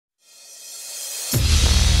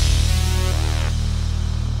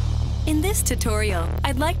this tutorial,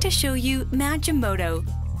 I'd like to show you MagiMoto.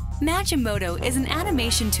 MagiMoto is an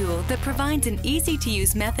animation tool that provides an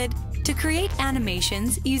easy-to-use method to create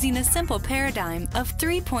animations using a simple paradigm of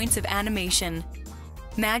 3 points of animation.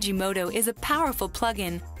 MagiMoto is a powerful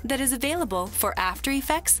plugin that is available for After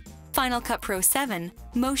Effects, Final Cut Pro 7,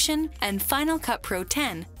 Motion, and Final Cut Pro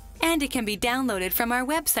 10, and it can be downloaded from our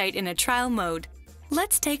website in a trial mode.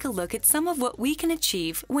 Let's take a look at some of what we can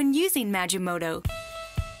achieve when using MagiMoto.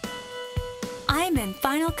 I'm in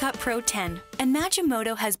Final Cut Pro 10, and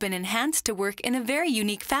MagiMoto has been enhanced to work in a very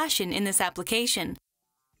unique fashion in this application.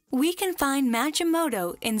 We can find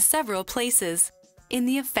MagiMoto in several places: in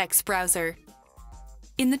the Effects browser,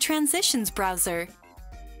 in the Transitions browser,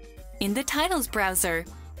 in the Titles browser,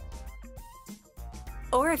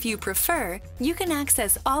 or if you prefer, you can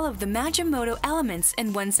access all of the MagiMoto elements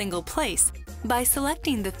in one single place by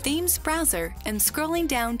selecting the Themes browser and scrolling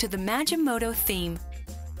down to the MagiMoto theme.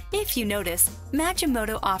 If you notice,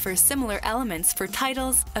 MagiMoto offers similar elements for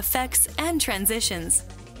titles, effects, and transitions.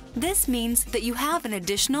 This means that you have an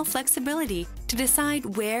additional flexibility to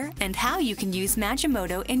decide where and how you can use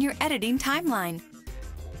MagiMoto in your editing timeline.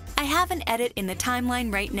 I have an edit in the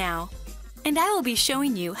timeline right now, and I will be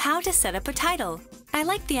showing you how to set up a title. I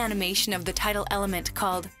like the animation of the title element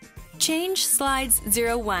called Change Slides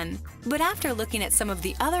 01, but after looking at some of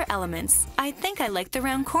the other elements, I think I like the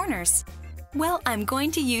round corners. Well, I'm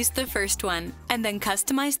going to use the first one and then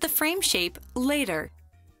customize the frame shape later.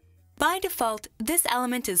 By default, this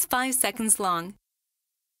element is 5 seconds long,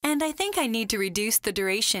 and I think I need to reduce the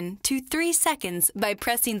duration to 3 seconds by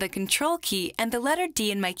pressing the Control key and the letter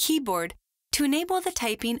D in my keyboard to enable the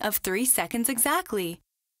typing of 3 seconds exactly.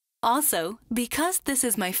 Also, because this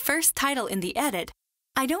is my first title in the edit,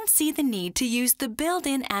 I don't see the need to use the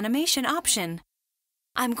built-in animation option.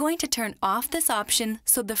 I'm going to turn off this option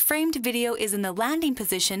so the framed video is in the landing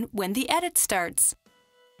position when the edit starts.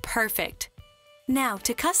 Perfect. Now,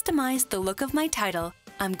 to customize the look of my title,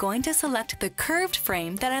 I'm going to select the curved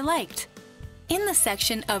frame that I liked. In the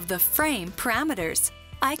section of the Frame Parameters,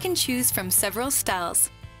 I can choose from several styles,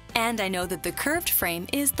 and I know that the curved frame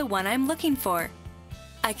is the one I'm looking for.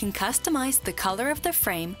 I can customize the color of the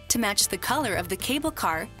frame to match the color of the cable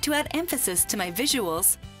car to add emphasis to my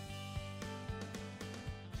visuals,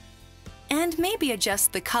 and maybe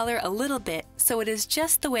adjust the color a little bit so it is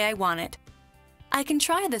just the way I want it. I can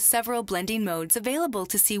try the several blending modes available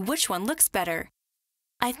to see which one looks better.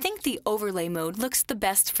 I think the overlay mode looks the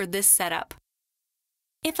best for this setup.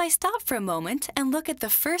 If I stop for a moment and look at the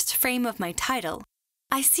first frame of my title,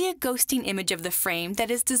 I see a ghosting image of the frame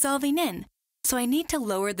that is dissolving in, so I need to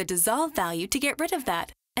lower the dissolve value to get rid of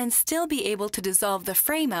that and still be able to dissolve the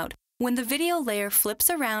frame out when the video layer flips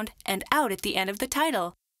around and out at the end of the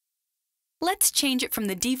title. Let's change it from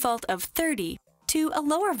the default of 30 to a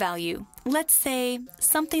lower value, let's say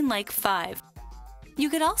something like 5. You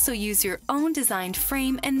could also use your own designed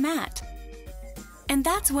frame and matte. And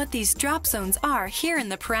that's what these drop zones are here in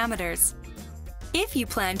the parameters. If you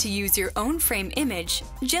plan to use your own frame image,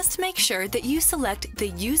 just make sure that you select the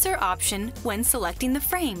User option when selecting the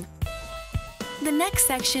frame. The next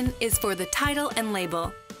section is for the title and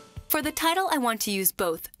label. For the title, I want to use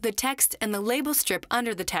both the text and the label strip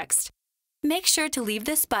under the text. Make sure to leave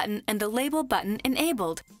this button and the label button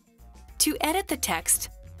enabled. To edit the text,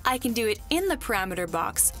 I can do it in the parameter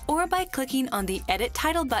box or by clicking on the Edit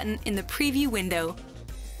Title button in the preview window.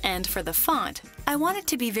 And for the font, I want it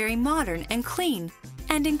to be very modern and clean,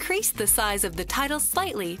 and increase the size of the title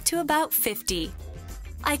slightly to about 50.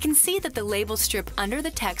 I can see that the label strip under the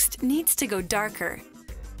text needs to go darker.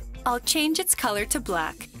 I'll change its color to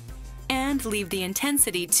black and leave the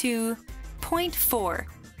intensity to 0.4.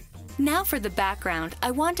 Now for the background, I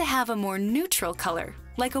want to have a more neutral color,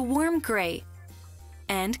 like a warm gray,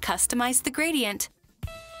 and customize the gradient.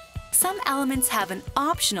 Some elements have an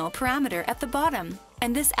optional parameter at the bottom,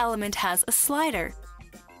 and this element has a slider.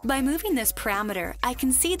 By moving this parameter, I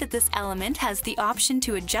can see that this element has the option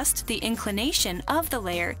to adjust the inclination of the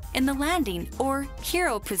layer in the landing or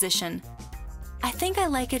hero position. I think I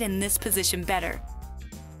like it in this position better.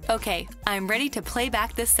 Okay, I'm ready to play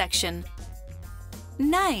back this section.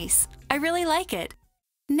 Nice! I really like it.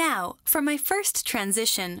 Now, for my first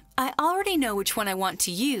transition, I already know which one I want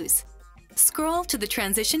to use. Scroll to the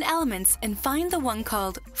transition elements and find the one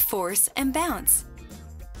called Force and Bounce.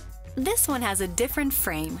 This one has a different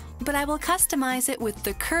frame, but I will customize it with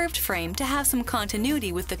the curved frame to have some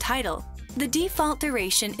continuity with the title. The default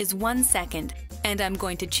duration is 1 second, and I'm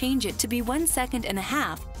going to change it to be 1.5 seconds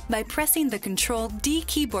by pressing the Control D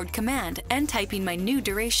keyboard command and typing my new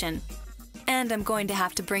duration. And I'm going to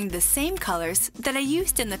have to bring the same colors that I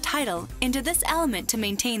used in the title into this element to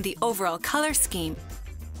maintain the overall color scheme.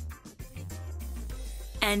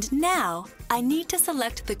 And now, I need to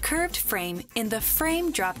select the curved frame in the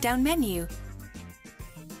Frame drop-down menu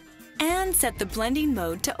and set the blending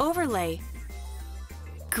mode to overlay.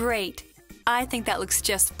 Great! I think that looks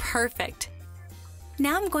just perfect.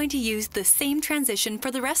 Now I'm going to use the same transition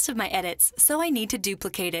for the rest of my edits, so I need to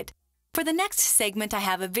duplicate it. For the next segment, I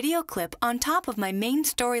have a video clip on top of my main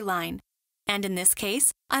storyline. And in this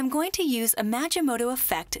case, I'm going to use a MagiMoto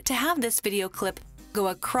effect to have this video clip go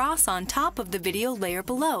across on top of the video layer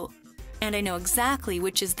below. And I know exactly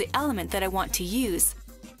which is the element that I want to use.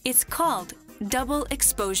 It's called double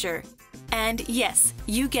exposure. And yes,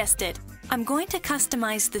 you guessed it, I'm going to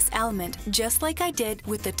customize this element just like I did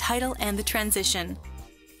with the title and the transition.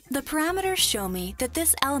 The parameters show me that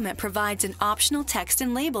this element provides an optional text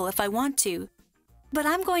and label if I want to, but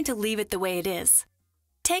I'm going to leave it the way it is.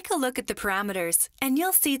 Take a look at the parameters, and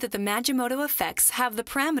you'll see that the MagiMoto effects have the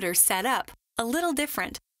parameters set up a little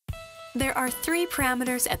different. There are 3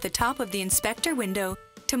 parameters at the top of the inspector window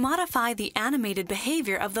to modify the animated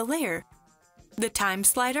behavior of the layer. The time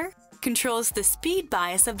slider controls the speed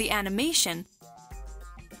bias of the animation.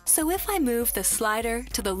 So if I move the slider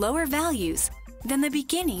to the lower values, then the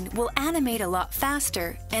beginning will animate a lot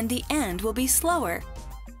faster and the end will be slower.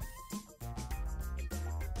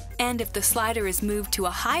 And if the slider is moved to a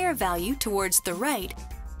higher value towards the right,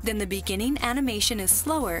 then the beginning animation is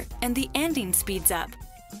slower and the ending speeds up.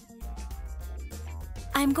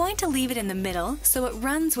 I'm going to leave it in the middle so it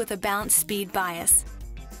runs with a balanced speed bias.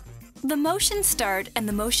 The motion start and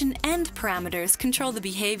the motion end parameters control the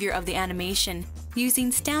behavior of the animation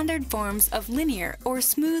using standard forms of linear or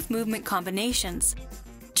smooth movement combinations.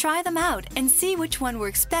 Try them out and see which one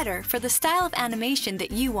works better for the style of animation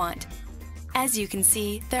that you want. As you can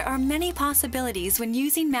see, there are many possibilities when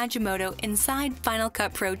using MagiMoto inside Final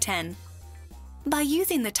Cut Pro 10. By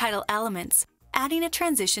using the title elements, adding a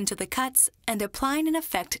transition to the cuts, and applying an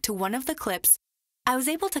effect to one of the clips, I was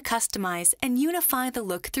able to customize and unify the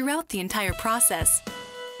look throughout the entire process.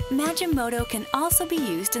 MagiMoto can also be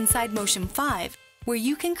used inside Motion 5, where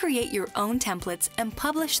you can create your own templates and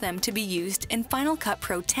publish them to be used in Final Cut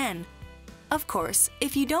Pro 10. Of course,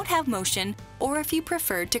 if you don't have Motion, or if you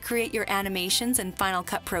prefer to create your animations in Final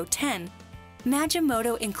Cut Pro 10,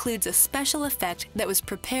 MagiMoto includes a special effect that was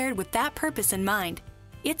prepared with that purpose in mind.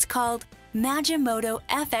 It's called MagiMoto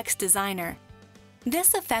FX Designer.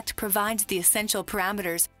 This effect provides the essential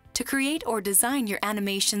parameters to create or design your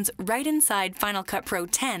animations right inside Final Cut Pro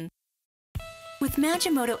 10. With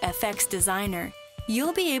MagiMoto FX Designer,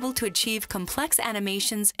 you'll be able to achieve complex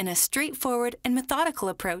animations in a straightforward and methodical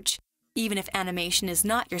approach, even if animation is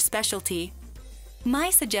not your specialty.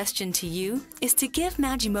 My suggestion to you is to give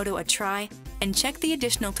MagiMoto a try and check the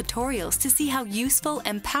additional tutorials to see how useful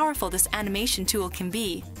and powerful this animation tool can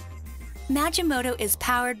be. MagiMoto is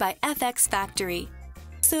powered by FxFactory.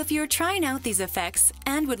 So if you're trying out these effects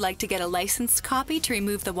and would like to get a licensed copy to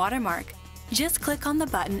remove the watermark, just click on the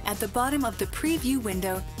button at the bottom of the preview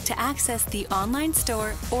window to access the online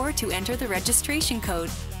store or to enter the registration code.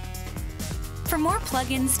 For more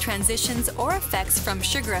plugins, transitions, or effects from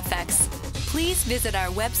SUGARfx, please visit our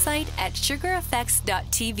website at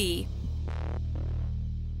SUGARfx.tv.